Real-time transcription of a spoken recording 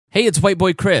Hey, it's White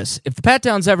Boy Chris. If the Pat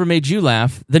Downs ever made you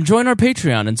laugh, then join our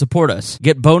Patreon and support us.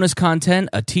 Get bonus content,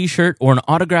 a t-shirt, or an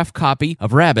autographed copy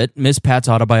of Rabbit, Miss Pat's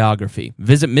autobiography.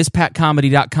 Visit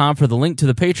MissPatComedy.com for the link to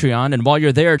the Patreon, and while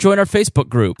you're there, join our Facebook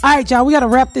group. All right, y'all, we got to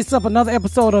wrap this up. Another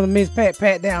episode of the Miss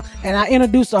Pat Down, and I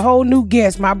introduced a whole new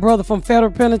guest, my brother from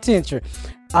Federal Penitentiary.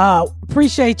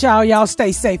 Appreciate y'all. Y'all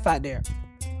stay safe out there.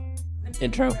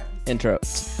 Intro.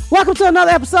 Welcome to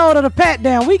another episode of the Pat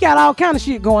Down. We got all kind of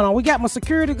shit going on. We got my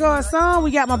security guard son.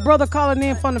 We got my brother calling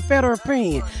in from the federal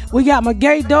pen. We got my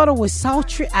gay daughter with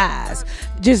sultry eyes.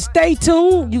 Just stay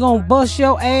tuned. You're gonna bust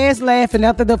your ass laughing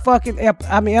after the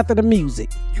after the music.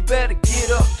 You better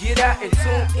get up, get out, and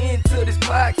tune into this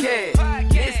podcast.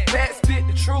 This Pat spit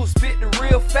the truth, spit the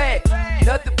real fact.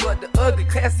 Nothing but the ugly,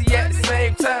 classy at the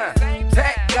same time.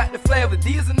 Pat got the flavor,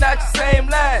 these are not your same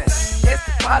lines. That's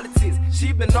the politics,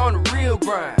 she been on the real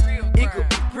grind. It could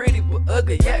be pretty but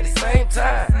ugly at the same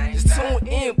time. Just tune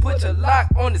in, put your lock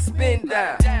on the spin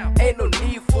down. Ain't no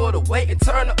need for the wait and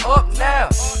turn it up now.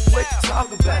 What you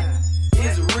talking about?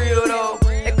 Is it real though?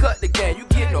 And cut the game, you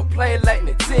get no play like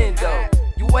Nintendo.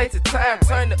 You wasted time,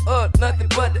 turn it up, nothing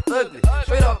but the ugly.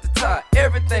 Straight off the top,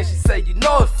 everything she say, you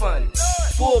know it's funny.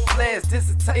 Full blast,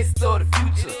 this a taste of the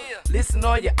future. Listen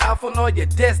on your iPhone, on your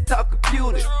desktop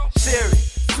computer. Share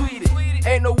it, tweet it,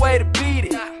 ain't no way to beat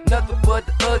it. Nothing but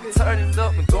the ugly, turn it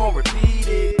up and gon' repeat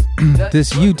it.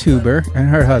 This YouTuber and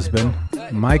her husband,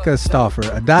 Micah Stauffer,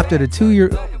 adopted a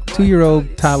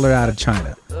two-year-old toddler out of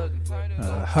China.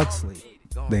 Huxley,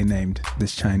 they named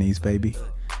this Chinese baby,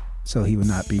 so he would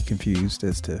not be confused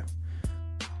as to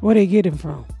where they get him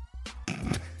from.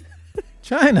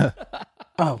 China.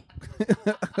 Oh.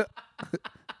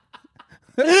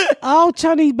 All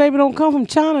Chinese baby don't come from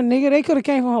China, nigga. They could have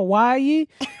came from Hawaii,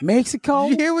 Mexico.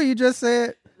 You hear what you just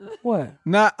said? What?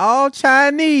 Not all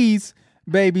Chinese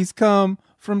babies come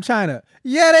from China.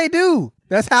 Yeah, they do.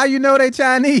 That's how you know they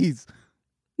Chinese.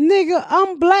 Nigga,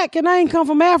 I'm black and I ain't come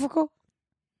from Africa.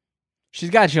 She's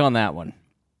got you on that one.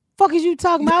 Fuck is you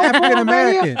talking about? African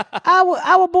American. I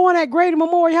was born at Grady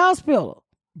Memorial Hospital.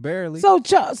 Barely. So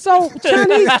Chinese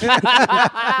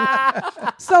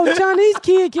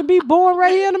kid can be born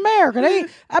right here in America.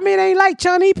 Ain't like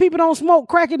Chinese people don't smoke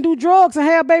crack and do drugs and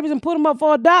have babies and put them up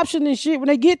for adoption and shit. When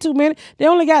they get too many, they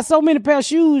only got so many pair of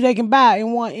shoes they can buy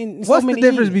in one. What's the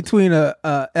difference between a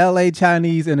LA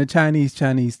Chinese and a Chinese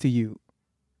to you?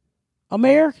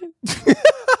 American.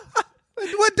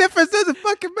 What difference does it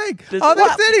fucking make?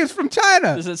 That city is from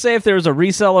China. Does it say if there was a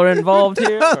reseller involved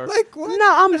here? Like what?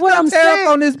 No, what I'm saying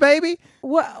on this baby.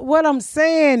 What I'm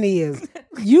saying is,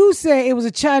 you said it was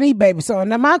a Chinese baby. So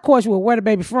now my question was, where the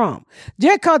baby from?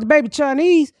 Just cause the baby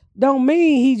Chinese don't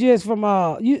mean he just from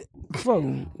Get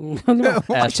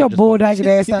your bull-dagged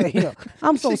ass out of here.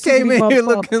 I'm so sick came of these in here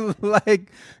motherfuckers. looking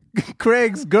like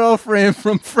Craig's girlfriend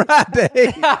from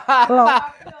Friday. Hello.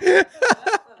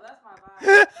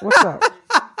 What's up?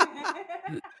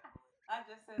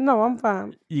 No, I'm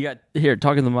fine. You got here,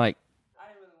 talking to the mic.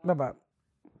 Bye-bye.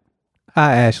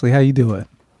 Hi, Ashley. How you doing?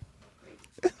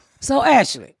 So,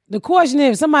 Ashley, the question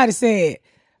is, somebody said,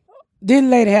 this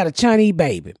lady had a Chinese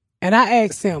baby. And I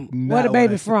asked him, where the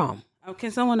baby from? Oh, can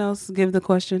someone else give the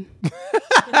question?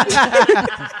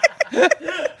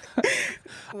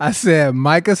 I said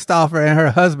Micah Stauffer and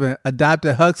her husband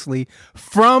adopted Huxley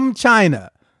from China.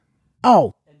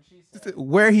 Oh.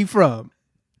 Where he from?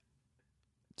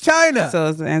 China. So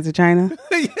is the answer China?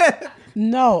 Yeah.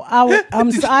 No, I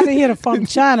didn't hear it from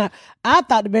China. I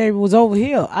thought the baby was over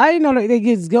here. I didn't know that they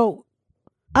just go.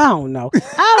 I don't know.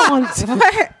 I don't understand.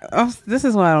 Oh, this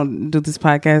is why I don't do this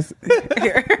podcast.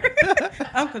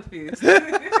 I'm confused.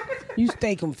 You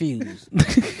stay confused.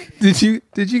 Did you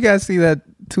guys see that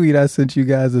tweet I sent you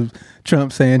guys of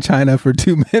Trump saying China for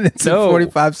 2 minutes and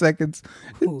 45 seconds?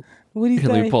 What do you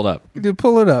say? Pulled up. Dude,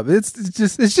 pull it up. It's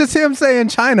just him saying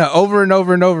China over and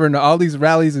over and over in all these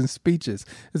rallies and speeches.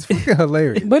 It's fucking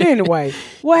hilarious. But anyway,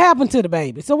 what happened to the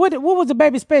baby? So what was the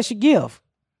baby's special gift?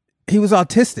 He was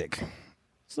autistic.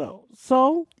 So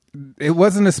it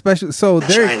wasn't a special. So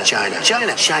there. China.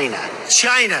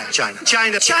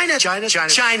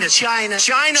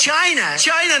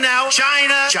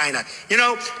 You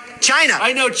know, China.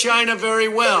 I know China very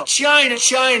well. China.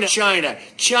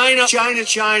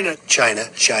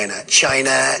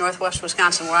 Northwest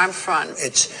Wisconsin, where I'm from.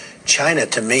 It's China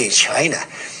to me. China.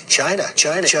 You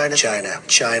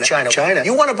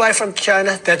want to buy from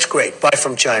China? That's great. Buy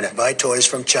from China. Buy toys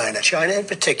from China. China in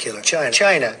particular.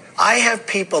 China. I have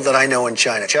people that I know in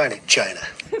China. China.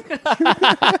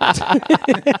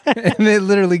 And it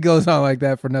literally goes on like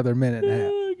that for another minute and a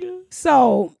half.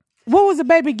 So, what was the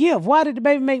baby gift? Why did the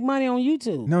baby make money on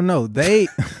YouTube? No, they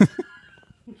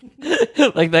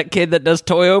Like that kid that does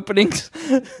toy openings.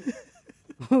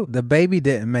 The baby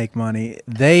didn't make money.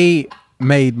 They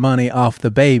made money off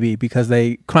the baby because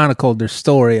they chronicled their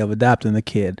story of adopting the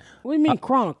kid. What do you mean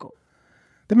chronicle?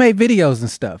 They made videos and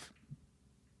stuff.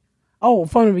 Oh,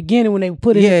 from the beginning when they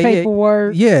put in the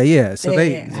paperwork. Yeah. So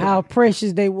how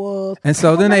precious they was. And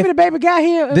so then the baby got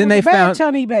here. Then they found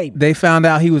Chinese baby. They found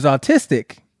out he was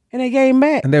autistic. And they gave him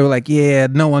back. And they were like, yeah,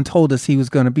 no one told us he was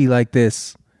going to be like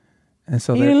this. And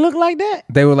so he didn't look like that.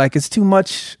 They were like, it's too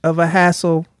much of a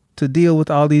hassle to deal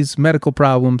with all these medical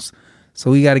problems.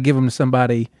 So we got to give him to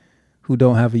somebody who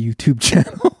don't have a YouTube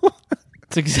channel.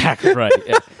 That's exactly right.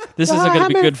 Yeah. This isn't going to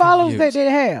be good for How many followers views. that they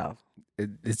have?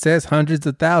 It says hundreds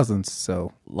of thousands.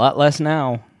 So A lot less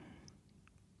now.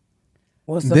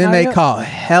 Then they caught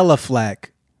hella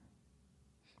flack.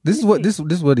 This is what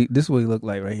he looked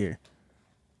like right here.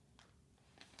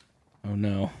 Oh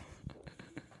no.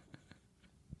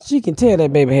 She can tell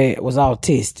that baby was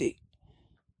autistic.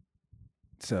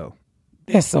 So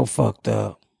that's so fucked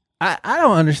up. I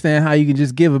don't understand how you can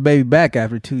just give a baby back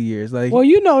after 2 years. Like, well,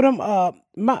 you know them. I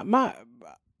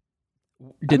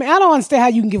don't understand how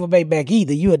you can give a baby back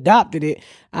either. You adopted it.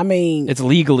 I mean, it's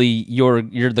legally you're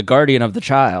the guardian of the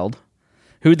child.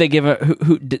 Who'd they give?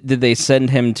 Who did they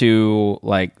send him to?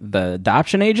 Like the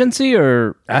adoption agency,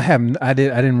 or I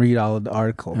didn't read all of the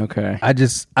article. Okay,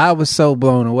 I was so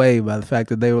blown away by the fact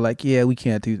that they were like, yeah, we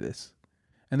can't do this,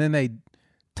 and then they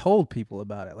told people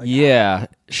about it. Like, yeah,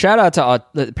 shout out to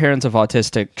the parents of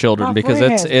autistic children because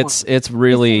it's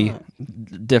really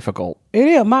difficult. It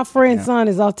is. My friend's son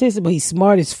is autistic, but he's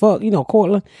smart as fuck. You know,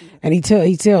 Cortland, and he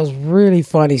tells really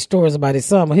funny stories about his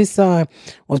son. But his son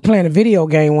was playing a video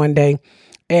game one day,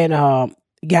 and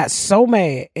got so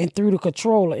mad and threw the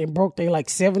controller and broke their like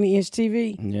 70-inch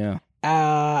TV. Yeah.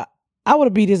 I would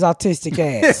have beat his autistic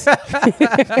ass.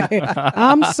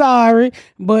 I'm sorry,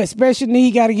 but special need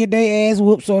got to get their ass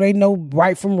whooped so they know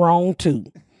right from wrong too.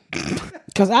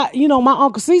 Cause my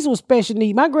Uncle Cecil was special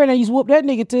need. My granddad used to whoop that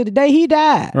nigga till the day he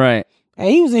died. Right. And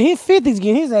he was in his 50s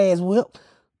getting his ass whipped.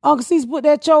 Uncle Cecil put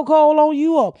that chokehold on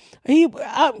you up.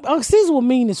 Uncle Cecil was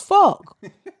mean as fuck.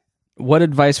 What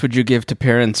advice would you give to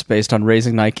parents based on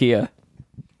raising Nikea?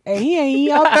 And he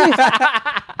ain't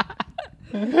autistic.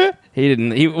 He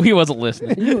didn't. He wasn't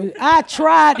listening. I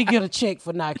tried to get a check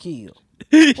for Nikea.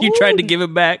 You tried to give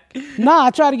him back? Nah,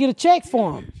 I tried to get a check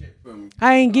for him.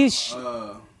 I ain't get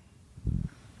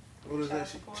what is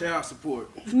that? Child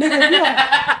support.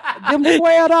 Nigga, them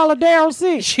 $12 Daryl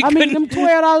sent. Them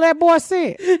 $12 that boy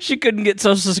sent. She couldn't get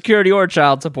Social Security or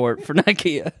child support for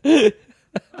Nikea.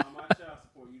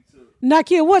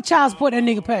 Nikea, what child support that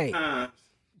nigga paid?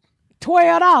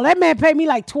 $12. That man paid me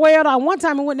like $12. One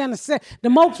time it went down to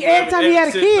every time he had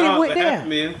a kid, it went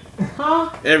down. Huh?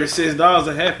 Every $6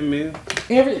 a Happy Meal.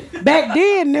 Back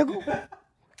then, nigga.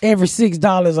 Every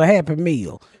 $6 a Happy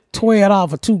Meal. $12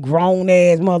 for two grown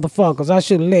ass motherfuckers. I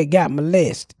should have got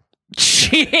molested.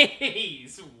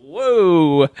 Jeez.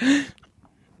 Whoa.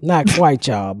 Not quite,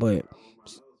 y'all, but.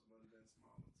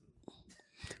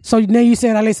 So now you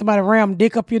said I let somebody ram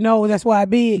dick up your nose, that's why I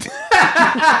big.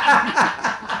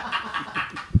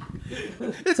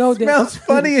 It smells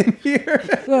funny in here.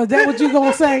 So is that what you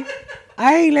gonna say?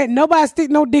 I ain't letting nobody stick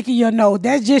no dick in your nose.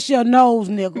 That's just your nose,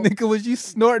 nigga. Nigga, was you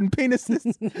snorting penises?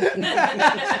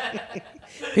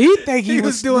 He think he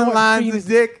was doing lines penis. of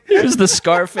dick. He was the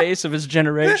Scarface of his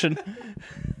generation.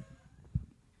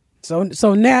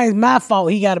 So now it's my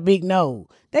fault he got a big nose.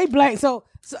 They black. So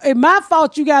it's my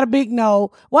fault you got a big nose.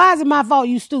 Why is it my fault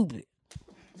you stupid?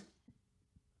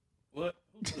 What?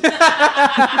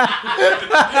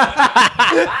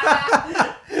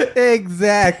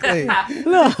 Exactly.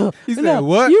 Look, He said,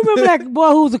 what? You remember that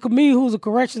boy who was a comedian, who was a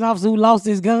correction officer who lost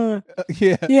his gun?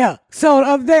 Yeah. Yeah. So the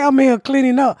other day I'm here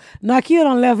cleaning up. Nikea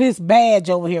done left his badge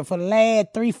over here for the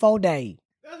last 3-4 days.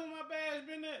 That's where my badge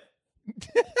been at.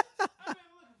 I've been looking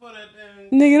for that damn.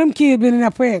 Nigga, them kids been in there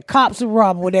playing cops and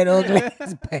robber with that ugly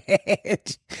ass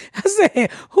badge. I said,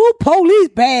 who police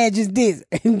badge is this?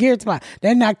 And Garrett's like,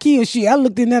 that Nikea shit. I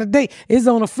looked in the other day. It's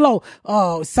on the floor.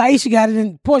 Saisha got it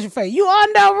in Portia face. You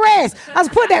under arrest. I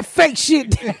just put that fake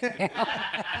shit down.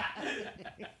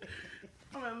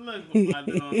 Look for my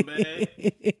damn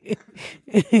bag.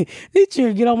 These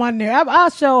children get on my nerve.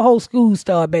 I'll show a whole school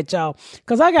star, I bet y'all.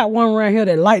 Because I got one around here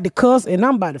that like to cuss, and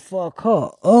I'm about to fuck her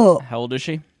up. How old is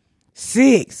she?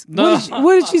 6.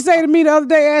 What did she say to me the other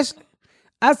day, Ashley?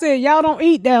 I said, y'all don't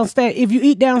eat downstairs. If you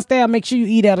eat downstairs, make sure you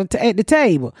eat at the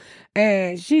table.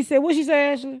 And she said, what she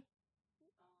say, Ashley?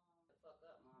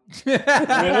 Whoa.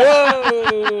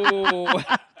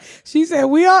 She said,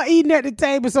 we all eating at the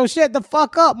table, so shut the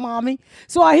fuck up, mommy.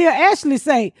 So I hear Ashley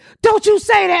say, don't you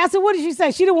say that. I said, what did she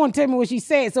say? She didn't want to tell me what she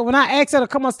said. So when I asked her to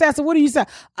come on stage, I said, what do you say?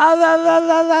 So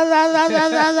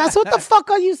what the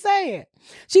fuck are you saying?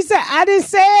 She said, I didn't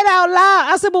say it out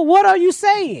loud. I said, but what are you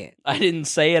saying? I didn't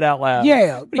say it out loud.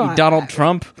 Yeah. What are you, Donald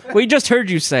Trump? We just heard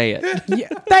you say it. Yeah,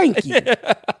 thank you.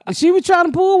 She was trying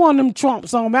to pull one of them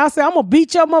Trumps on me. I said, I'm going to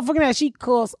beat your motherfucking ass. She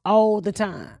cuss all the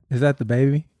time. Is that the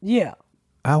baby? Yeah.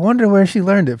 I wonder where she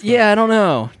learned it from. Yeah, I don't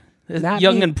know. Not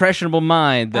Young, me. impressionable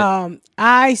mind. That,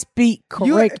 I speak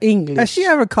correct English. Has she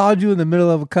ever called you in the middle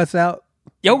of a cuss out?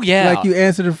 oh, yeah. Like you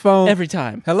answered the phone? Every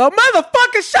time. Hello,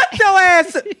 motherfucker, shut your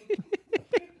ass.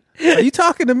 Are you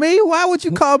talking to me? Why would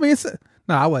you call me?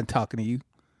 No, I wasn't talking to you.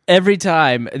 Every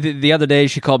time. The other day,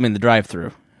 she called me in the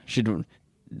drive-thru.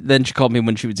 Then she called me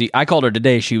when she was eating. I called her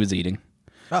today. She was eating.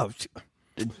 Oh,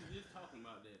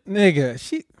 nigga,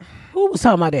 she. Who was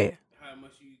talking about that? How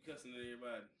much you cussing at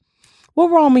everybody?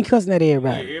 What wrong with me cussing at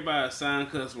everybody? Everybody a sign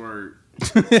cuss word.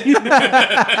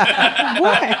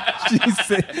 What? She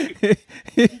said.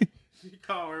 You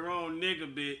call me wrong,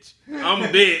 nigga, bitch. I'm a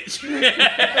bitch.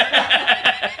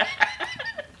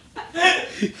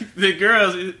 The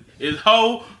girls is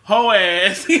hoe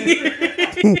ass.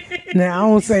 Now, I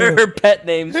don't say Her pet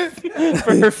names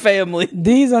for her family.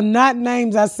 these are not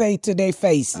names I say to their I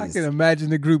faces. can imagine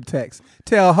the group text.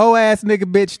 Tell hoe ass nigga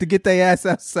bitch to get their ass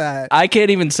outside. I can't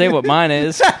even say what mine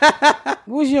is.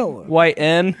 What's yours? White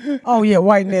N. Oh, yeah,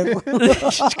 white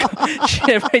nigga.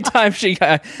 Every time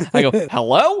I go,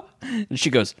 hello? And she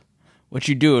goes, what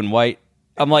you doing, White?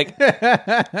 I'm like,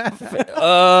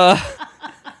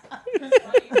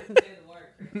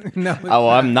 No, oh,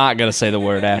 I'm not going to say the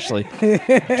word, Ashley.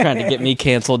 Trying to get me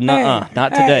canceled. Nuh-uh, not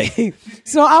today. Hey,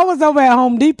 so I was over at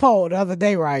Home Depot the other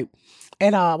day, right?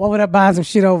 And over there buying some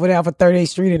shit over there for 38th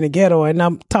Street in the ghetto. And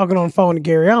I'm talking on the phone to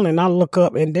Gary Allen. And I look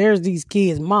up and there's these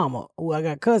kids' mama, who I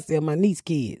got custody of, my niece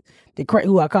kids,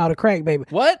 who I call the crack baby.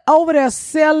 What? Over there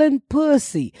selling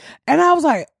pussy. And I was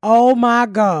like, oh my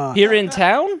God. Here in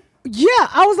town? Yeah,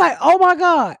 I was like, oh my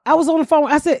God. I was on the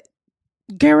phone. I said,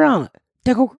 Gary Allen,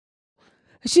 there go.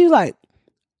 She was like,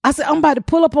 I said, I'm about to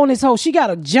pull up on this hoe. She got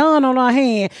a John on her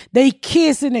hand. They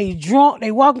kissing, they drunk,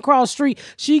 they walking across the street.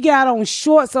 She got on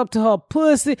shorts up to her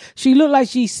pussy. She looked like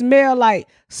she smelled like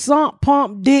sump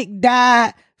pump dick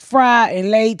dyed, fried,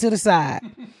 and laid to the side.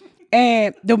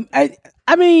 And the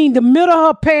middle of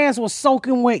her pants was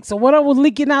soaking wet. So whatever was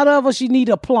leaking out of her, she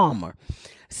needed a plumber.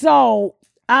 So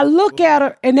I look at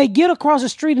her and they get across the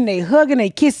street and they hug and they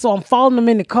kiss. So I'm following them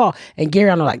in the car. And Gary,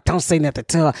 I'm like, don't say nothing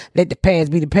to her. Let the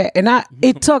past be the past. And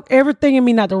it took everything in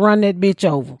me not to run that bitch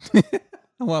over.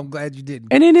 well, I'm glad you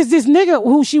didn't. And then there's this nigga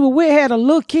who she was with had a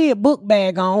little kid book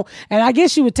bag on. And I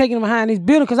guess she was taking him behind this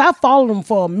building because I followed them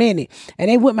for a minute. And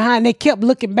they went behind and they kept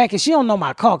looking back. And she don't know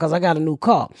my car because I got a new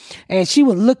car. And she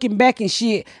was looking back and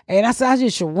shit. And I said, I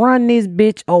just should run this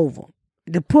bitch over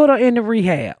to put her in the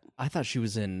rehab. I thought she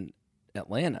was in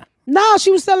Atlanta. No,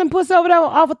 she was selling pussy over there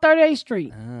off of 38th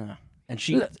Street. And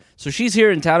she's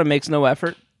here in town and makes no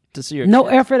effort to see her No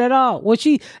kid. effort at all. Well,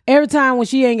 every time when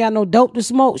she ain't got no dope to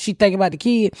smoke, she think about the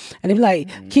kid. And they be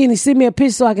like, Kenny, send me a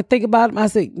picture so I can think about him. I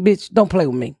said, bitch, don't play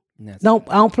with me. I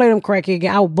don't play them crackhead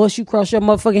again. I will bust you across your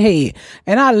motherfucking head.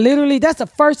 And that's the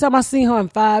first time I seen her in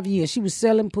 5 years. She was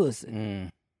selling pussy.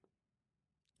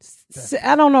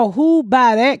 I don't know who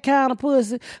buy that kind of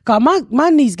pussy. Cause my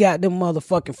niece got them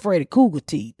motherfucking Freddy Cougar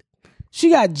teeth. She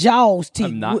got Jaws teeth.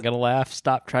 I'm not going to laugh.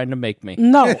 Stop trying to make me.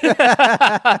 No.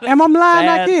 Am I lying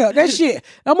like that? That shit.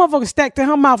 That motherfucker stacked in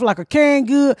her mouth like a canned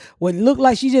good would look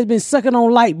like she just been sucking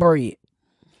on light bread.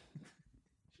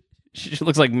 She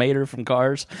looks like Mater from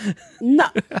Cars. No.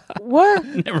 What?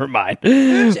 Never mind.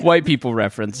 White people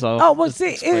reference. So Oh, well, see,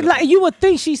 it's like you would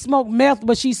think she smoked meth,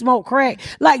 but she smoked crack.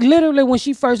 Like literally when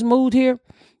she first moved here,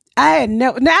 I had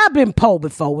never. Now I've been poor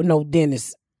before with no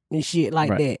dentist and shit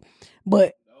like that,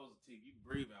 but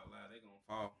Breathe out loud, they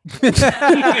gonna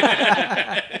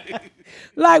fall.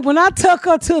 like when I took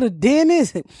her to the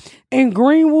dentist in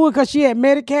Greenwood because she had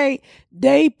Medicaid,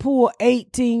 they pulled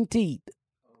 18 teeth.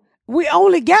 We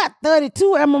only got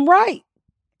 32. Am I right?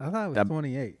 I thought it was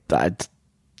 28.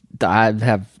 I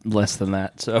have less than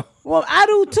that. So Well, I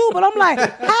do too, but I'm like,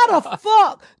 how the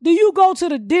fuck do you go to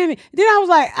the dentist? Then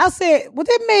I said, well,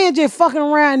 that man just fucking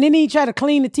around and then he tried to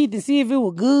clean the teeth and see if it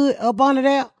was good up under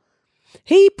there.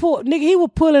 He pulled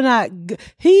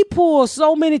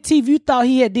so many teeth you thought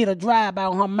he had did a drive-by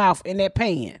on her mouth in that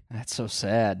pan. that's so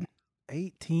sad.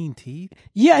 18 teeth?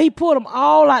 Yeah, he pulled them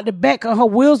all out the back of her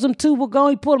wisdom tooth was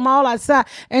gone. He pulled them all outside.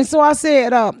 And so I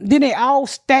said, then they all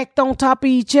stacked on top of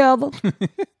each other.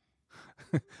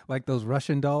 Like those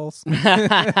Russian dolls.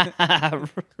 I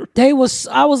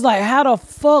was like, how the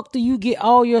fuck do you get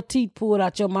all your teeth pulled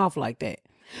out your mouth like that?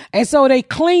 And so they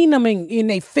clean them and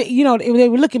they fit, they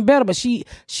were looking better, but she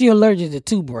allergic to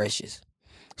toothbrushes.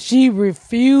 She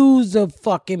refused to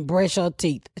fucking brush her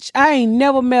teeth. I ain't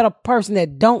never met a person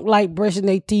that don't like brushing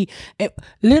their teeth. And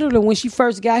literally, when she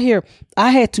first got here,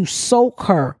 I had to soak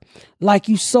her like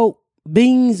you soak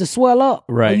beans to swell up.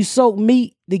 Right. Or you soak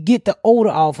meat to get the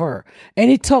odor off her. And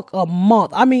it took a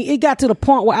month. I mean, it got to the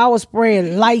point where I was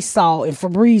spraying Lysol and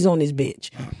Febreze on this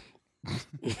bitch.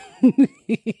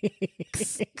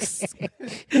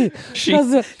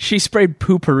 She sprayed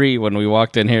poopery when we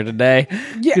walked in here today.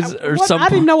 Yeah, I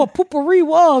didn't know what poopery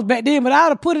was back then, but I would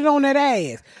have put it on that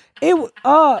ass.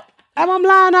 I'm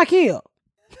lying, I kill.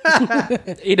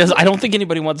 He does. I don't think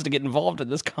anybody wants to get involved in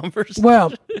this conversation.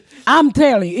 Well, I'm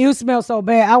telling you, it smelled so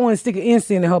bad. I want to stick an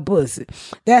incense in her pussy.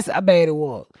 That's how bad it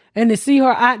was. And to see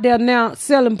her out there now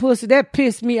selling pussy, that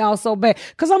pissed me off so bad.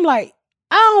 Cause I'm like,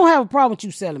 I don't have a problem with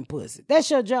you selling pussy.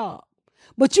 That's your job.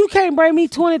 But you can't bring me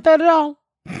 $20, $30.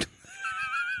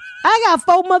 I got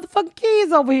 4 motherfucking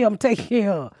kids over here I'm taking care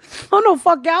of. I don't know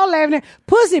fuck y'all laughing at.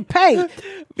 Pussy pay.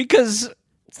 Because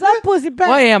some pussy pay.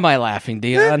 Why am I laughing,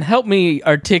 Dion? Help me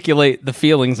articulate the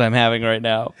feelings I'm having right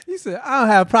now. He said, I don't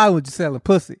have a problem with you selling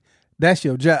pussy. That's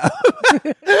your job.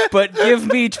 But give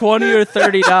me $20 or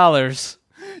 $30.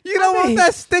 You don't want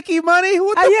that sticky money?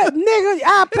 What the yeah, nigga,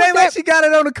 I put it ain't like she got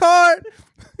it on the card.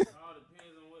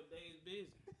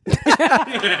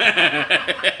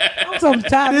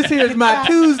 Sometimes this here's my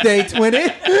Tuesday 20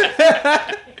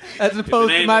 as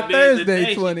opposed to my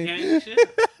Thursday 20.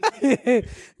 You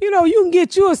can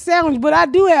get you a sandwich, but I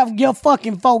do have your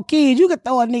fucking 4 kids. You can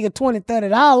throw a nigga $20,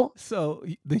 $30. So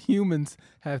the humans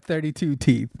have 32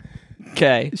 teeth.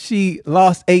 Okay. She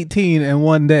lost 18 in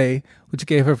one day, which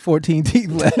gave her 14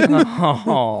 teeth left.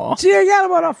 Oh. She ain't got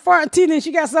about her front teeth, and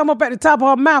she got some up at the top of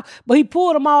her mouth, but he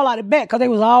pulled them all out the back because they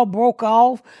was all broke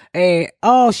off. And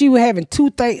she was having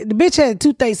toothache. The bitch had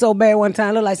toothache so bad one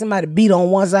time, looked like somebody beat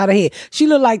on one side of her head. She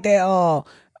looked like that,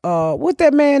 what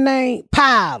that man name?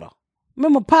 Powder.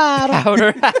 Remember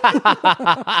Powder?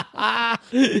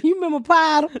 You remember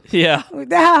Powder? Yeah.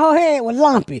 That's how her head was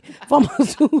lumpy from her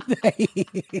toothache.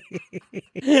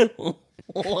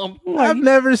 I've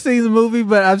never seen the movie,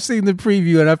 but I've seen the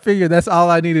preview, and I figured that's all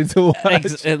I needed to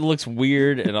watch. It looks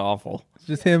weird and awful.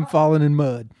 Just him falling in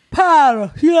mud.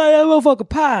 Powder. You like that motherfucker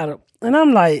Powder. And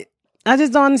I'm like, I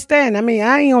just don't understand. I mean,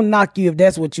 I ain't gonna knock you if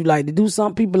that's what you like to do.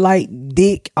 Some people like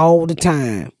dick all the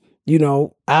time.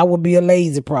 I would be a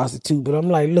lazy prostitute, but I'm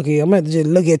like, look here, I'm going to just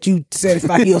look at you,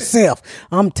 satisfy yourself.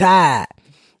 I'm tired.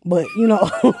 But,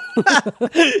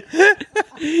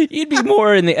 You'd be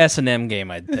more in the S&M game,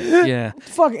 I think. Yeah.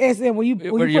 Fuck S&M, when you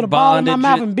put a ball in my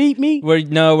mouth and beat me? Where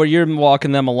you're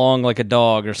walking them along like a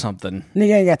dog or something.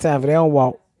 Nigga ain't got time for that. I don't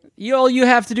walk. All you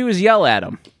have to do is yell at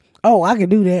them. Oh, I can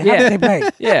do that. Yeah. How much they pay?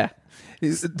 Yeah.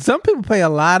 Some people pay a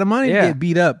lot of money to get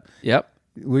beat up. Yep.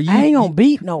 I ain't gonna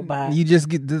beat nobody. You just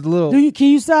get this little. Can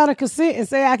you sign a consent and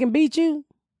say I can beat you?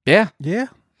 Yeah. Yeah.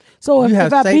 So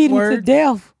if I beat him to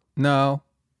death? No.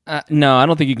 No, I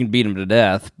don't think you can beat him to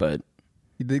death, but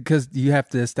because you have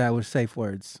to establish safe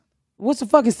words. What's the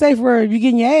fucking safe word if you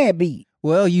getting your ass beat?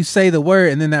 Well, you say the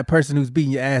word, and then that person who's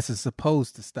beating your ass is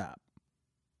supposed to stop.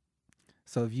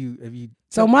 So if you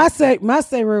so my safe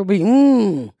word would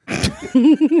be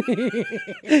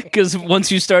because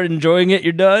once you start enjoying it,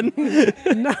 you're done.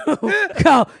 No,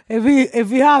 if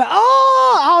he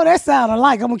holler, that sounded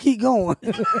like I'm gonna keep going.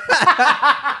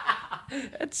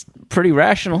 That's pretty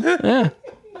rational. Yeah.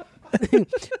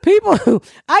 People,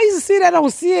 I used to see that on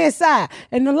CSI,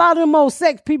 and a lot of them old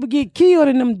sex people get killed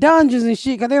in them dungeons and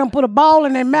shit because they don't put a ball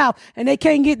in their mouth and they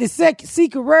can't get the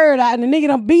secret word out, and the nigga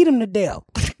done beat them to death.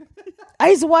 I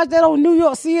used to watch that on New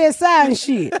York CSI and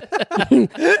shit.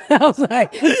 I was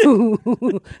like, you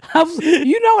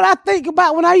know what I think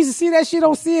about when I used to see that shit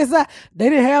on CSI? They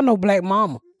didn't have no black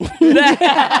mama.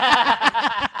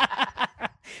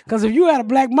 Because if you had a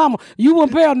black mama, you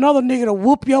wouldn't pay another nigga to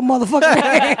whoop your motherfucking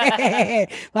ass.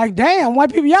 Like, damn,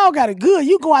 white people, y'all got it good.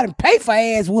 You go out and pay for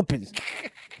ass whoopings.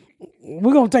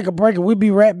 We're going to take a break and we'll be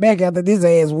right back after this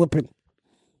ass whooping.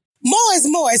 More is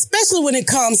more, especially when it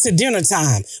comes to dinner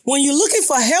time. When you're looking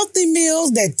for healthy meals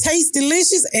that taste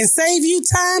delicious and save you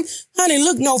time, honey,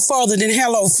 look no further than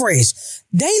HelloFresh.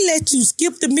 They let you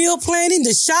skip the meal planning,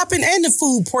 the shopping, and the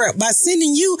food prep by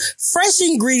sending you fresh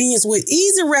ingredients with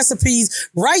easy recipes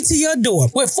right to your door.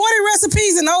 With 40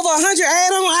 recipes and over 100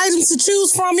 add-on items to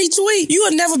choose from each week, you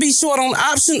will never be short on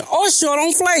options or short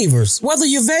on flavors. Whether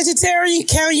you're vegetarian,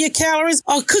 counting your calories,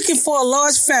 or cooking for a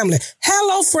large family,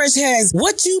 HelloFresh has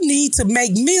what you need to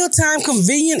make mealtime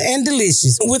convenient and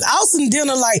delicious. With awesome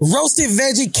dinner like roasted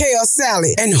veggie kale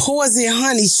salad and hoisin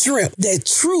honey shrimp, that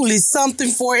truly something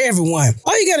for everyone.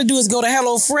 All you gotta do is go to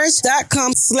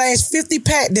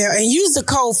HelloFresh.com/50PatDown and use the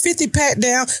code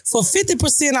 50PatDown for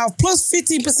 50% off plus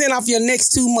 15% off your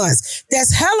next 2 months.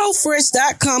 That's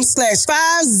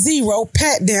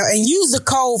HelloFresh.com/50PatDown and use the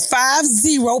code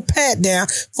 50PatDown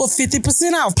for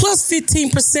 50% off plus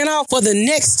 15% off for the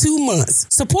next 2 months.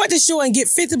 Support the show and get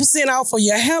 50% off for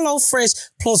your HelloFresh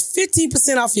plus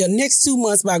 15% off your next 2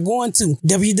 months by going to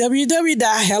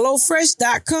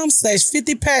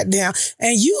www.hellofresh.com/50PatDown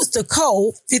and use the code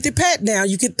 50PatDown.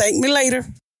 You can thank me later.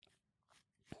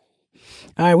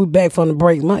 All right, we back from the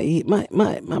break.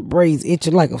 My braids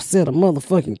itching like a set of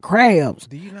motherfucking crabs.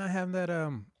 Do you not have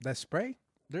that spray?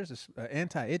 There's an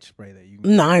anti-itch spray that you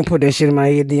can... No, I ain't put that shit in my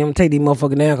head. I'm gonna take these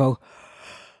motherfucking down. Go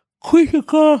quick your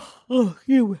car. Oh,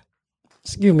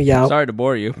 excuse me, y'all. Sorry to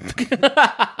bore you.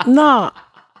 Nah,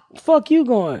 fuck you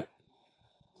going.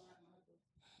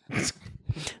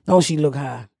 Don't she look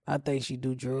high? I think she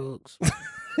do drugs.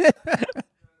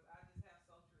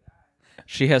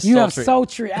 She has you sultry. have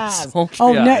sultry eyes.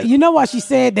 Sultry Now, eyes. you know why she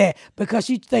said that? Because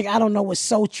she think I don't know what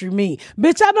sultry mean.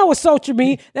 Bitch, I know what sultry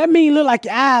mean. That mean you look like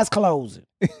your eyes closing.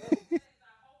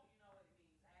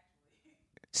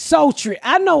 Sultry.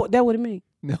 I know that what it mean.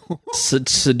 No.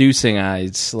 Seducing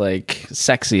eyes, like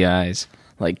sexy eyes,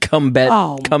 like come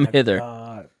hither.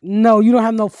 God. No, you don't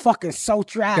have no fucking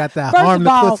sultry eyes. Got that First harm of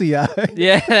the all, pussy eye.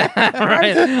 Yeah,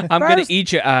 right. I'm gonna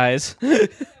eat your eyes.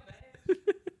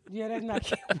 Yeah, that's not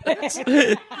cute.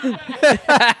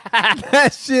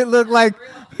 That shit look like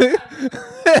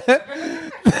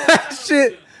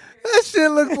that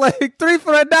shit looks like 3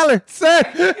 for $1, sir.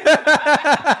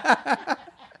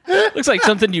 Looks like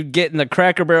something you'd get in the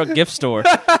Cracker Barrel gift store.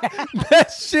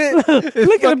 That shit is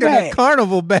Look at the fucking bag. a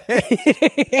carnival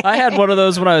bag. I had one of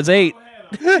those when I was 8.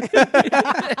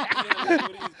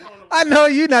 I know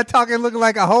you not talking looking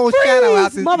like a whole shadow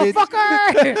out this bitch.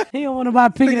 Motherfucker. He don't want to buy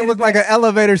picking Nigga look like an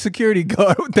elevator security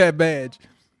guard with that badge.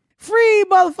 free,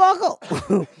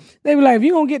 motherfucker. They be like, if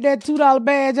you gonna get that $2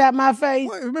 badge out my face,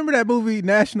 What, remember that movie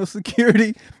National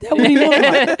Security? that's what he look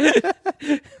like.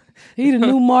 He the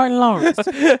new Martin Lawrence.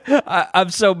 I'm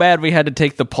so mad we had to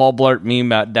take the Paul Blart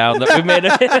meme out down that we made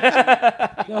it.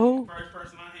 Who? First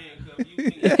person I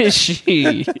handcuffed,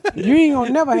 She. You ain't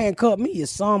gonna never handcuff me, you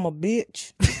son of a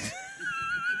bitch.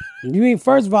 You ain't,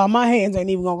 first of all, my hands ain't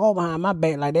even gonna go behind my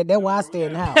back like that. That's why I stay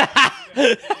in the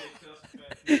house.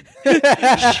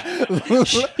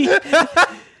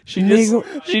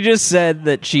 She just said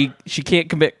that she can't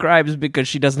commit crimes because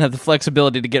she doesn't have the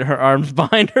flexibility to get her arms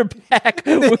behind her back.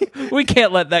 We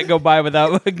can't let that go by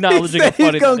without acknowledging how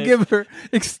funny He's gonna that give her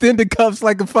extended cuffs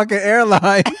like a fucking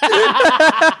airline.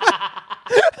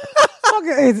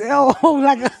 It's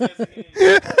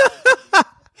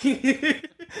like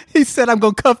He said, I'm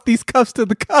gonna cuff these cuffs to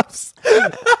the cuffs.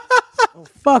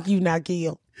 fuck you,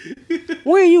 Nakia.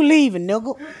 When you leaving,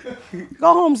 nigga?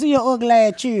 Go home see your ugly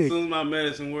ass as children. soon as my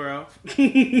medicine wear off.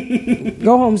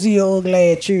 Go home see your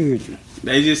ugly ass children.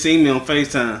 They just seen me on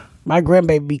FaceTime. My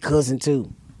grandbaby be cussing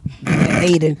too.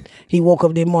 Aiden, he woke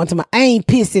up this morning to my, I ain't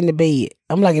pissed in the bed.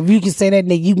 I'm like, if you can say that,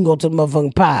 nigga, you can go to the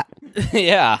motherfucking pot.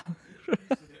 Yeah. He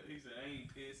said, I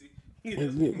ain't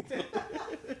pissy.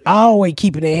 I always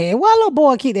keep it in their hand. Why little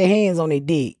boy keep their hands on their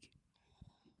dick?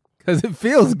 Because it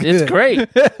feels good. It's great.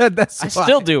 That's I why.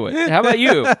 still do it. How about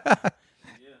you?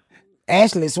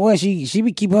 Ashley swear she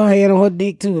be keeping her hand on her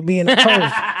dick too and being a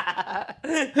turf.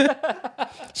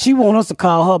 She want us to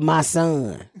call her my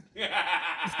son.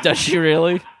 Does she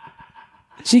really?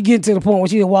 She get to the point where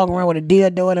she walking around with a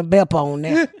dildo and a belt on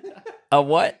there. A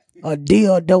what? A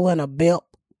dildo and a belt.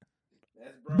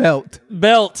 Belt.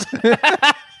 Belt.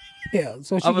 Yeah,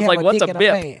 so she I was can like, have what's dick a in her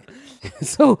bip? fan.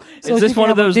 so Is this she can one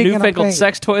of have her those dick in her newfangled fan.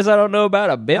 sex toys I don't know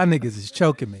about? A bip? My niggas is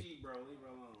choking me.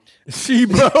 She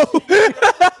bro.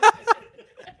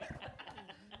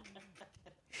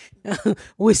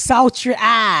 With sultry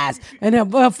eyes. And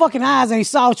her fucking eyes ain't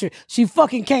sultry. She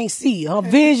fucking can't see. Her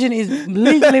vision is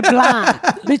legally blind.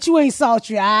 Bitch, you ain't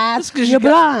sultry eyes. You're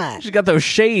blind. She got those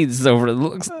shades over it.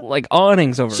 Looks like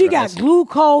awnings over She her got eyes.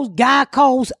 glucose,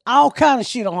 Glycose, all kind of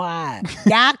shit on her eyes.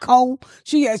 Glycose.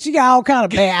 She got all kind of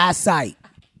bad eyesight.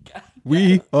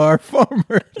 We are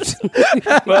farmers.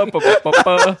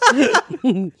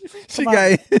 She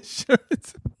got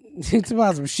insurance. It's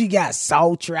possible she got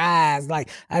sultry eyes. Like,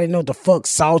 I didn't know what the fuck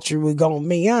sultry was gonna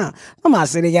mean. I'm not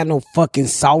saying they got no fucking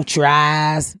sultry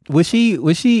eyes. Would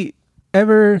she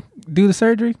ever do the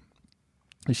surgery?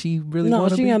 Does she really No,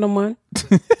 want to she be? got no money.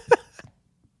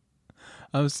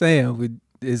 I'm saying,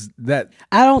 is that...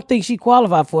 I don't think she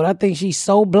qualified for it. I think she's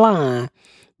so blind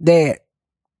that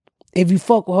if you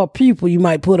fuck with her pupil, you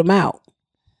might put them out.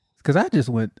 Because I just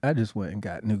went and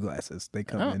got new glasses. They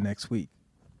come in next week.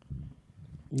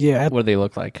 Yeah. What do they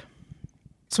look like?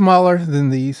 Smaller than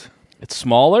these. It's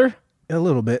smaller? A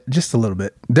little bit. Just a little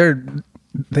bit.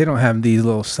 They don't have these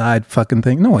little side fucking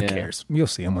things. No one cares. You'll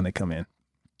see them when they come in.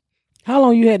 How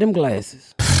long you had them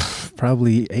glasses?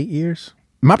 Probably 8 years.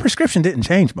 My prescription didn't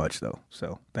change much, though.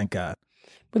 So, thank God.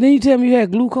 But then you tell me you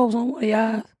had glucose on one of your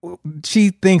eyes? She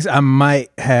thinks I might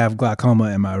have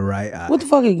glaucoma in my right eye. What the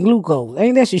fuck is glucose?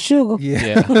 Ain't that your sugar?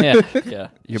 Yeah. Yeah.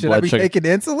 Your Should blood I be sugar. taking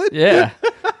insulin? Yeah.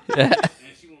 Yeah.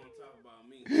 She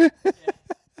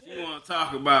want to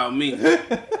talk about me.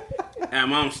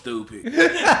 And I'm stupid. Well,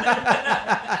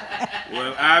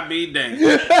 I be damned.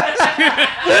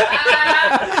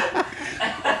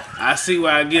 I see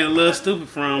where I get a little stupid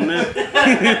from now.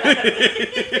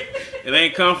 It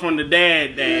ain't come from the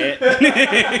dad.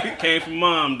 It came from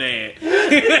mom, dad.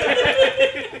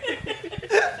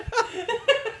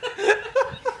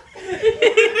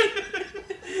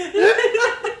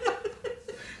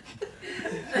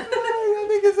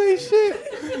 Niggas ain't shit.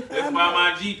 That's why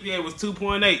my GPA was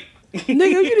 2.8.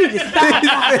 Nigga, you need to stop.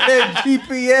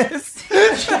 GPS.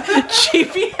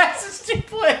 GPS is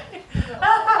 2.8.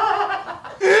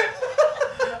 He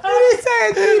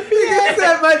said GPS. He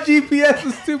said my GPS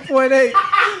was 2.8.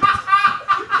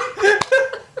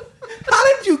 How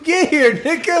did you get here,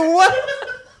 nigga? What?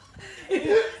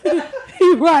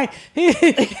 You right. His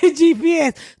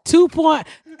GPS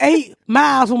 2.8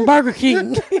 miles from Burger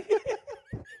King.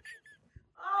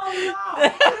 Oh no!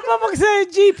 The motherfucker said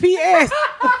GPS.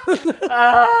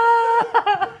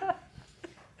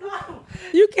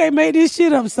 You can't make this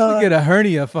shit up, son. You get a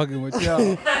hernia fucking with y'all.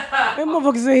 That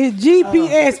motherfucker said his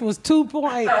GPS was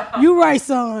 2.8. You right,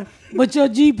 son. But your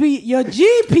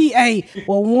GPA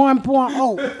was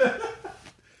 1.0.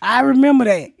 I remember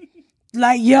that.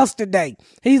 Like yesterday.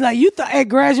 He's like, you thought at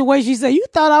graduation, he said, you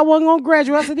thought I wasn't gonna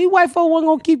graduate. I said, these white folk wasn't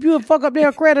gonna keep you and fuck up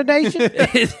their accreditation.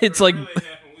 It's like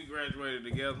We graduated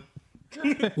together.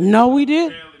 No, we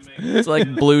did. it's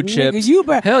like blue chips. you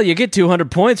bet. Hell, you get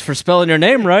 200 points for spelling your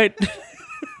name right.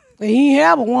 He ain't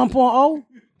have a 1.0.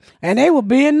 And they were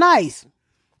being nice.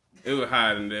 It was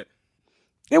higher than that.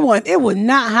 It was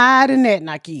not higher than that,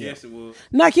 Nakia. Yes, it was.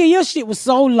 Nakia, your shit was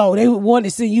so low, they wanted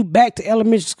to send you back to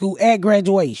elementary school at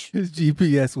graduation. His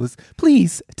GPS was,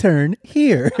 please turn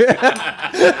here.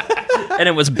 And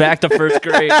it was back to first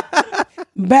grade.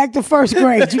 Back to first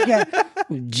grade, you got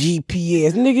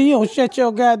GPS. Nigga, you don't shut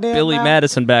your goddamn Billy mouth.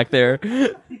 Madison back there.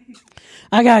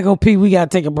 I gotta go pee. We gotta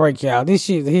take a break, y'all. This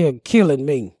shit here killing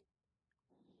me.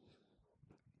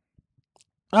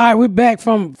 All right, we're back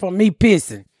from me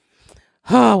pissing.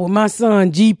 Oh, well, my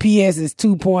son GPS is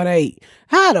 2.8.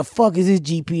 How the fuck is his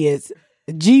GPA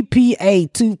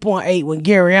 2.8 when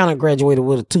Gary Allen graduated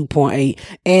with a 2.8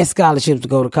 and scholarships to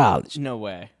go to college? No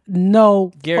way.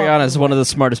 No. Gary Allen is one of the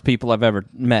smartest people I've ever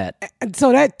met.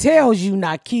 So that tells you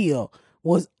Nakia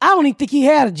was, I don't even think he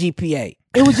had a GPA.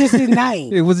 It was just his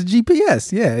name. It was a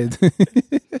GPS, yeah.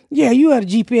 Yeah, you had a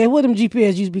GPS. What them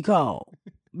GPS used to be called?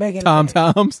 Back in Tom the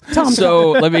day. Toms. Tom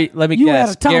So let me You had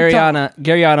guess. a Tom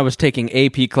Gary Allen was taking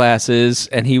AP classes,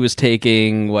 and he was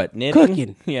taking what? Knitting?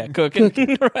 Cooking. Yeah,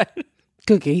 cooking. Right.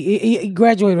 Cooking. He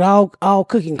graduated with all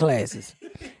cooking classes,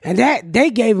 and that they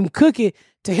gave him cooking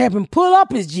to help him pull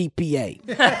up his GPA.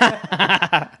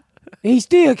 He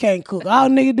still can't cook. All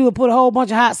nigga do is put a whole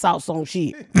bunch of hot sauce on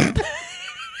shit. This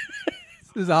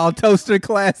is all toaster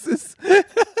classes.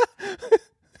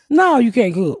 No, you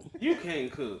can't cook. You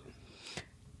can't cook.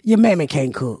 Your mammy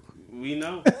can't cook. We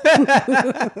know.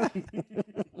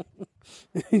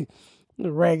 The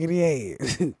raggedy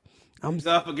ass. I'm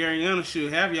off of Gary Allen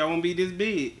should have y'all won't be this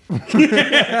big.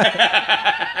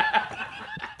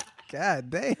 God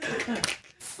damn.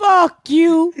 Fuck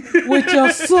you with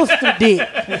your sister dick.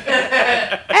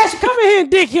 Ash, come in here and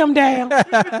dick him down.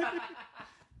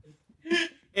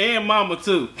 And mama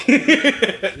too.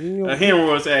 Her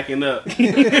hemorrhoids acting up.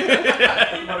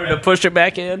 To push it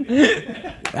back in.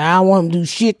 I don't want him to do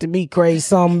shit to me, crazy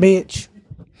some bitch.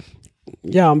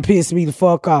 Y'all piss me the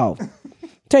fuck off.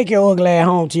 Take your ugly ass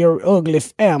home to your ugly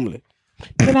family.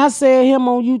 Can I sell him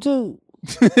on YouTube?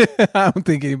 I don't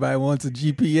think anybody wants a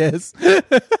GPS.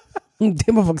 That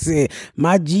motherfucker said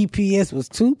my GPS was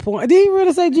 2 point. Did he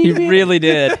really say GPS? He really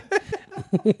did.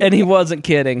 And he wasn't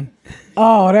kidding.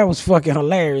 Oh, that was fucking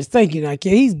hilarious. Thank you, Nike.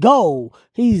 He's gold.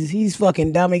 He's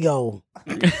fucking dummy gold.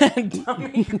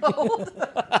 Dummy gold.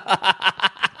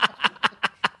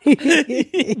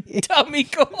 Dummy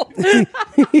gold.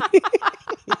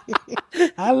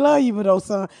 I love you, but though,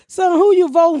 son. Son, who you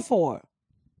voting for?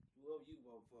 Whoever you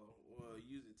vote for, well,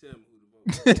 usually tell me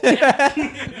who to vote for.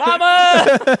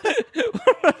 Mama! Vote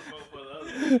for the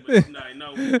other one, but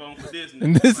no, we voting for this.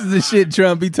 And this is the shit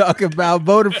Trump be talking about.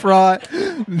 Voter fraud.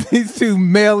 These two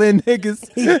mail-in niggas.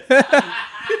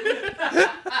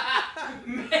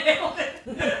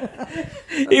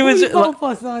 He was Who you voting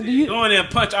for, son? Do you? Go in there and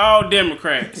punch all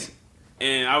Democrats.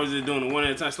 And I was just doing it one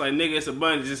at a time. It's like, nigga, it's a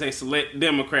bunch. Just say select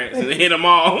Democrats. And they hit them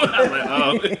all. I was like,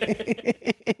 oh.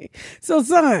 So,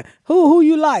 son, who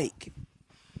you like?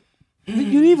 Do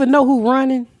you even know who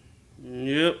running?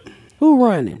 Yep. Who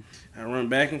running? I run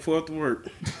back and forth to work.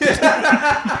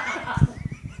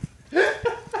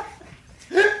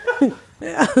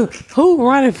 Who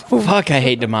running for? Fuck, I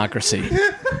hate democracy.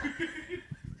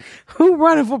 Who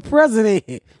running for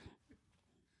president?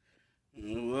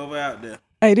 Whoever out there.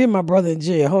 Hey, this my brother in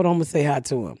jail. Hold on, I'm gonna say hi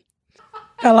to him.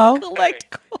 Hello.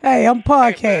 Hey, I'm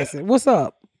podcasting. What's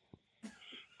up? Man,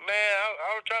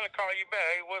 I was trying to call you back.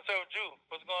 Hey, what's up, Jew?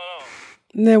 What's going on?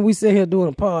 And then we sit here doing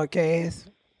a podcast.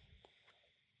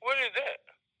 What is that?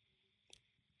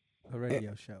 A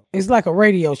radio show. It's like a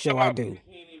radio show I do.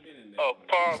 Oh,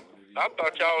 pawn. I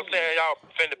thought y'all was saying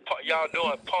y'all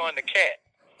doing pawn the cat.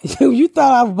 You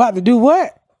thought I was about to do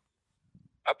what?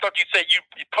 I thought you said you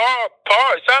pawn.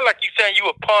 It sounded like you saying you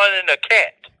were pawning a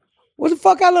cat. What the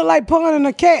fuck I look like pawning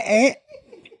a cat, Aunt?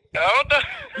 I don't know.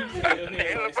 That's the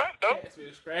hell about though.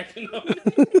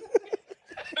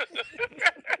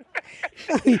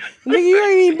 Nigga, you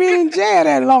ain't even been in jail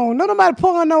that long. No nobody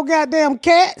pawning no goddamn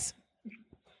cats.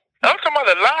 I'm talking about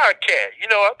a live cat. You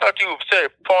know, I thought you said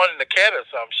pawning the cat or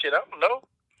some shit. I don't know.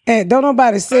 And don't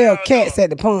nobody sell cats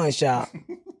at the pawn shop.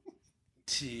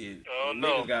 Shit. Oh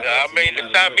no. I mean, the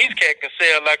Siamese cat can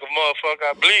sell like a motherfucker,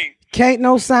 I believe. Can't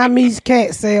no Siamese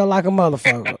cat sell like a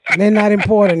motherfucker. They're not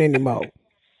important anymore.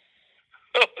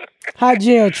 How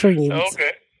jail treating you?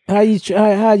 Okay. How you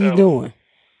doing?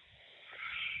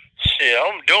 Shit,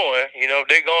 I'm doing. You know,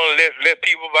 they're gonna let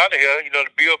people out of here. You know,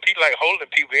 the BOP like holding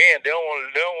people in. They don't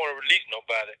want to release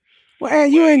nobody. Well,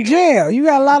 and you in jail. You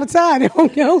got a lot of time. They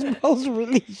don't supposed to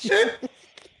release you.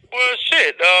 Well,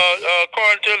 shit.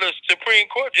 According to the Supreme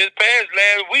Court, just passed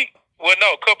last week. Well,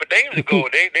 no, a couple of days ago,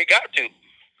 they got to.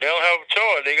 They don't have a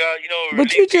choice. They got,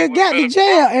 But you just got to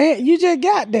jail, and you just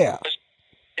got there.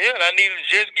 Yeah, and I need to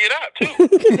just get out too.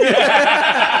 Shit,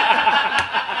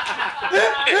 I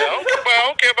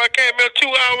don't care if I came in 2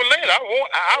 hours later. I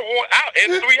want out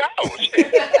in 3 hours.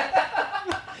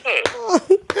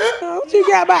 Don't you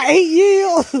got about 8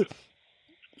 years?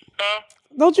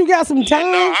 Don't you got some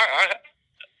time?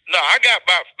 No, I got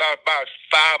about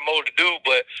 5 more to do,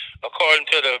 but according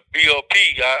to the BOP,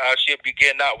 I should be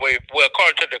getting out. Well,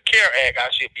 according to the CARE Act, I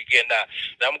should be getting out.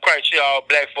 Now, I'm quite sure all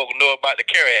black folk know about the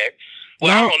CARE Act.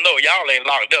 Well, I don't know. Y'all ain't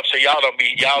locked up, so y'all don't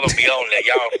be on that.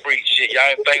 Y'all free shit. Y'all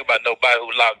ain't think about nobody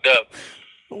who's locked up.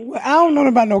 Well, I don't know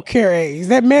about no CARE Act. Is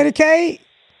that Medicaid?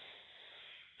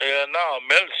 Yeah, no,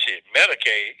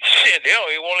 Medicaid. Shit, they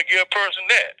don't even want to give a person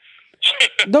that.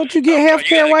 Don't you get health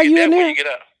care while you in there?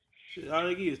 All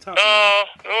they give is talk. No,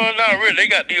 not really. They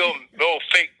got the old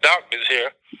fake doctors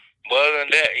here. But other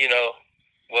than that,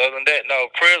 no,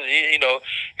 prison, it ain't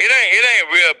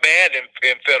real bad in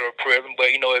federal prison, but,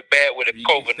 it's bad with the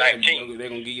COVID-19. They're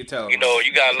going to give you telephone.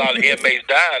 You got a lot of inmates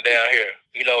dying down here,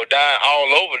 dying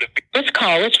all over the... This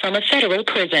call is from a federal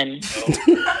prison. BOP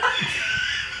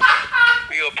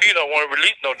don't want to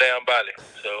release no damn body,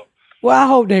 so... Well, I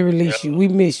hope they release you. We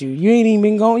miss you. You ain't even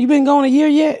been gone. You been gone a year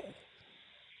yet?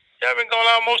 Yeah, I've been gone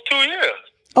almost 2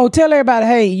 years. Oh, tell everybody,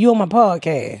 hey, you on my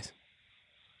podcast.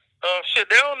 Shit,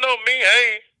 they don't know me,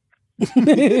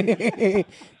 hey.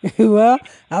 Well,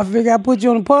 I figure I put you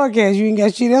on the podcast. You ain't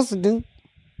got shit else to do.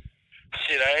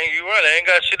 Shit, I ain't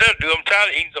got shit else to do. I'm tired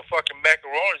of eating some fucking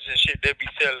macaronis and shit they be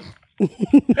selling.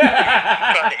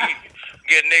 Trying to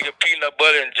get nigga peanut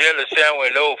butter and jelly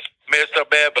sandwich, those messed up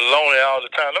bad bologna all the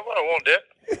time. Nobody want that.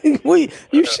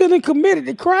 You should have committed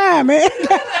the crime, man.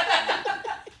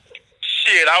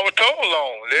 Shit, I was told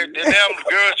on. The damn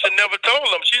girl should never told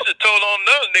them. She just told on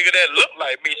another nigga that looked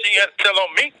like me. She had to tell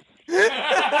on me.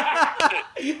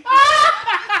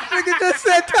 Nigga just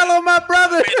said tell on my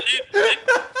brother.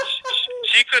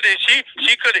 she could have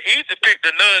easily picked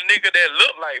another nigga that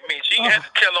looked like me. She had to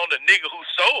tell on the nigga who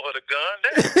sold her the gun.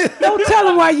 Don't tell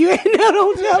him why you ain't there.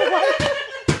 Don't tell him why.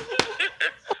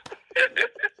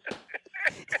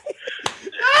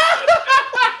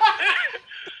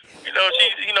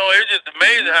 It's just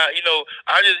amazing how,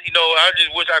 I just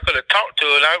wish I could have talked to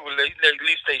her and I would at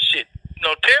least say shit.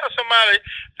 Tell somebody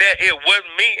that it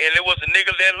wasn't me and it was a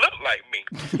nigga that looked like me.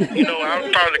 I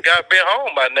probably been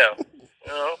home by now.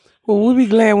 Well, we'll be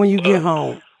glad when you get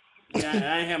home. Yeah,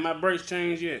 I ain't had my brakes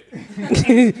changed yet.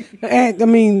 And, I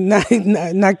mean,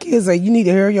 not kids say you need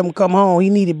to hurry up and come home. He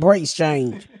needed brakes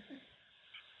changed.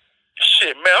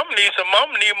 Shit, man, I'm gonna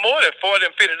need more than $40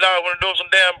 and $50 when I do some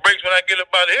damn brakes when I get up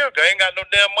out of here. Cause I ain't got no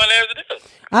damn money as it is.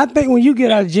 I think when you get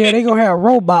out of jail, they gonna have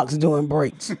robots doing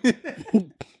brakes. Yeah,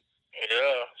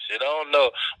 shit, I don't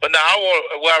know. But now I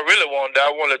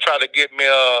want to try to get me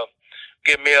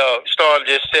start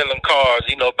just selling cars,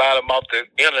 buy them off the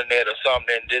internet or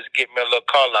something and just get me a little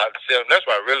car lot to sell them. That's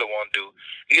what I really want to do.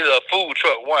 Either a food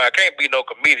truck, one. I can't be no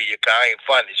comedian cause I ain't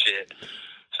funny shit.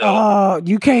 So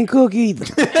you can't cook either.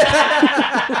 No, shit,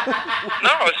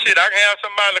 I can have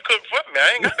somebody to cook for me. I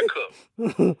ain't got to cook.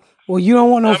 Well, you don't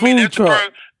want no food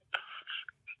truck.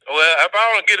 Well, if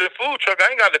I don't get a food truck,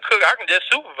 I ain't got to cook. I can just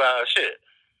supervise shit.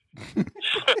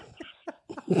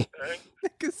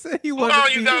 Nigga say he what wanted all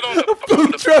to you be got on a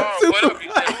food truck What up,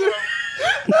 you said?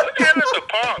 What the hell is a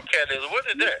podcast? What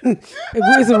is that?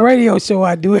 It's a radio show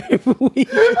I do every week.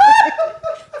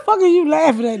 Fuck are you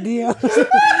laughing at, dear?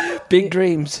 Big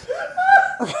dreams.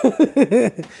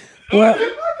 Well,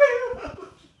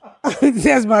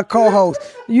 that's my co-host.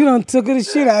 You done took the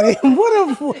shit out of him.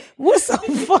 What's so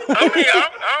funny? I mean, I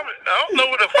don't know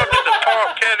what the fuck is a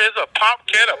podcast. Is a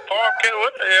popcat, a podcast?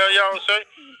 What the hell y'all say?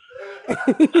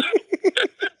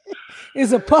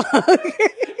 It's a pop.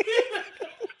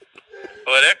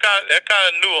 Well, that kind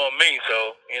of new on me,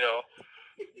 so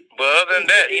But other than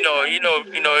that,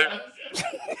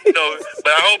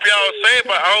 But I hope y'all safe.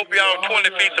 I hope y'all 20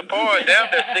 feet apart. Damn,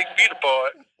 that's 6 feet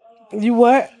apart. You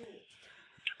what?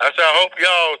 I said I hope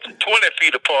y'all 20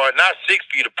 feet apart, not 6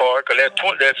 feet apart, because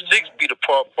that 6 feet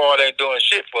apart ain't doing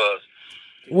shit for us.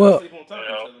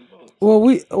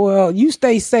 Well, you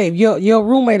stay safe. Your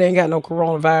roommate ain't got no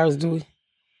coronavirus, do he?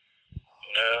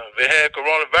 If it had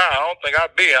coronavirus, I don't think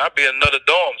I'd be in another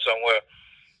dorm somewhere.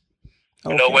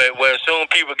 Okay. Where soon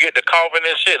people get the coughing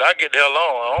and shit, I get the hell on.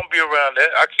 I don't be around that.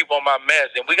 I keep on my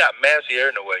mask, and we got masks here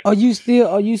anyway. Are you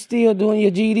still doing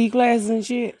your GED classes and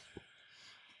shit?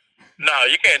 No,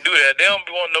 you can't do that. They don't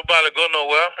want nobody to go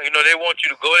nowhere. They want you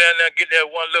to go down there and get that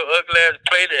one little ugly ass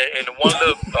plate and one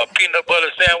little peanut butter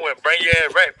sandwich and bring your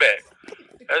ass right back.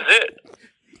 That's it.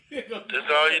 That's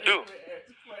all you do.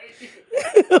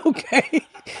 Okay.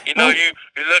 You look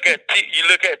at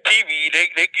TV. They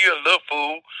give you a little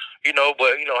food.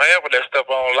 But half of that stuff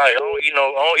I don't like. I don't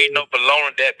eat no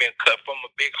bologna that been cut from a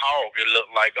big hog. It look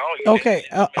like I don't eat okay.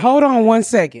 Hold on 1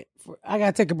 second. I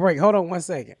gotta take a break. Hold on 1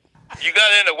 second. You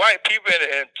got any white people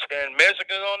and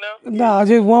Mexicans on there? No,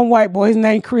 just one white boy. His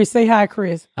name Chris. Say hi,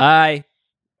 Chris. Hi.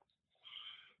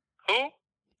 Who?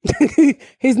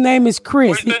 His name is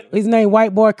Chris. His name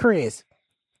white boy Chris.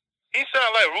 He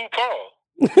sound like RuPaul.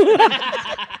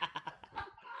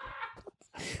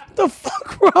 The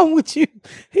fuck wrong with you?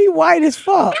 He white as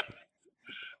fuck.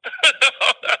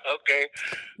 Okay.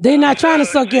 They not trying to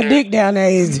suck your dick down there,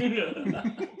 is it? No,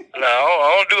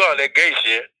 I don't do all that gay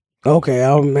shit. Okay,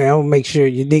 I'll make sure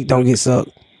your dick don't get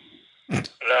sucked. No,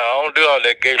 I don't do all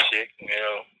that gay shit,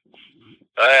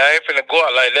 I ain't finna go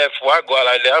out like that. Before I go out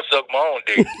like that, I suck my own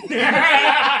dick.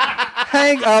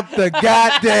 Hang up the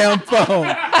goddamn phone.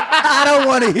 I don't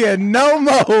want to hear no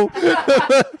more.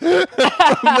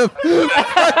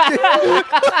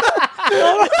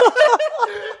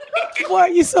 Boy,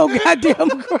 you so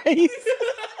goddamn crazy.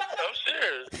 I'm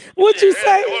serious. What you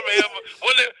say?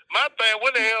 My thing,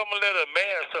 what the hell I'm gonna let a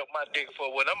man suck my dick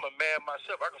for? When I'm a man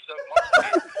myself, I can suck my own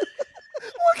dick.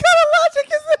 What kind of logic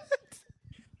is that?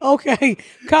 Okay,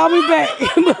 call me back.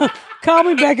 Call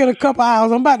me back in a couple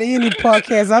hours. I'm about to end the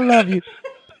podcast. I love you.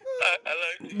 I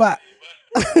love you. Bye.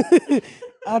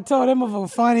 I told him of a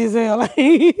funny as hell. That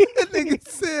nigga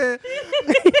said.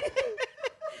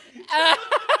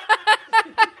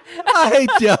 I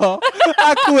hate y'all.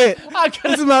 I quit.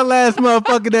 This is my last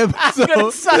motherfucking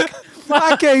episode.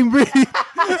 I can't breathe.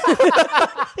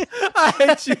 I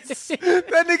hate you.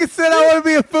 That nigga said I want to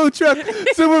be a food truck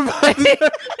supervisor.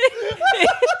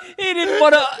 He didn't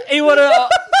want to.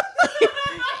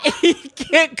 He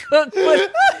can't cook,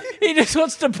 but he just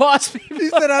wants to boss people. He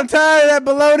said, I'm tired of that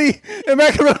bologna and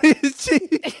macaroni and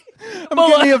cheese. I'm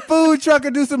getting me a food truck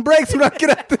and do some breaks when I get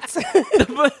up this.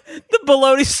 The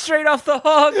bologna straight off the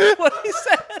hog. What he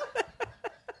said.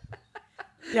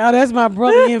 Y'all, that's my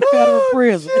brother in federal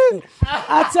prison.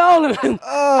 I told him,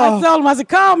 I said,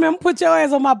 call me, I'm gonna put your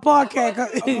ass on my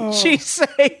podcast. She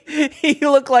say he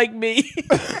look like me.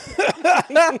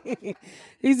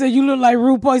 He said, you look like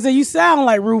RuPaul. He said, you sound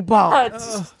like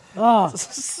RuPaul.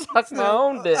 Suck my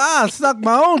own dick. Suck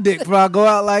my own dick before I go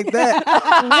out like that.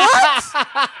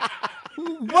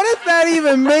 What does that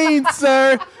even mean,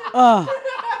 sir?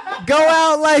 Go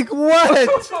out like what?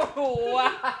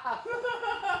 Wow.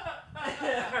 All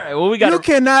right, well, you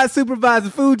cannot supervise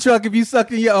a food truck if you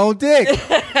sucking your own dick.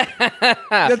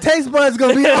 The taste bud's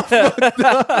gonna be all fucked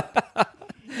up.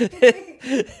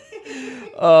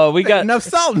 We got enough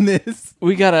salt in this.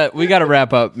 We gotta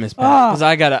wrap up, Miss Pat, because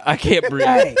I can't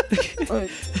breathe.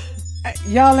 Hey,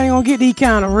 y'all ain't gonna get these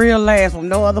kind of real laughs from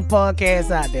no other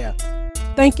podcasts out there.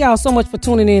 Thank y'all so much for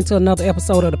tuning in to another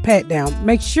episode of The Pat Down.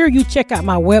 Make sure you check out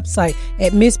my website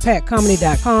at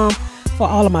MissPatComedy.com for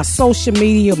all of my social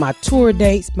media, my tour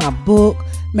dates, my book.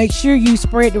 Make sure you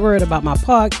spread the word about my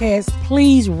podcast.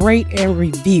 Please rate and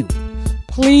review.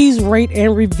 Please rate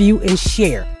and review and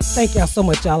share. Thank y'all so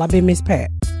much, y'all. I've been Miss Pat.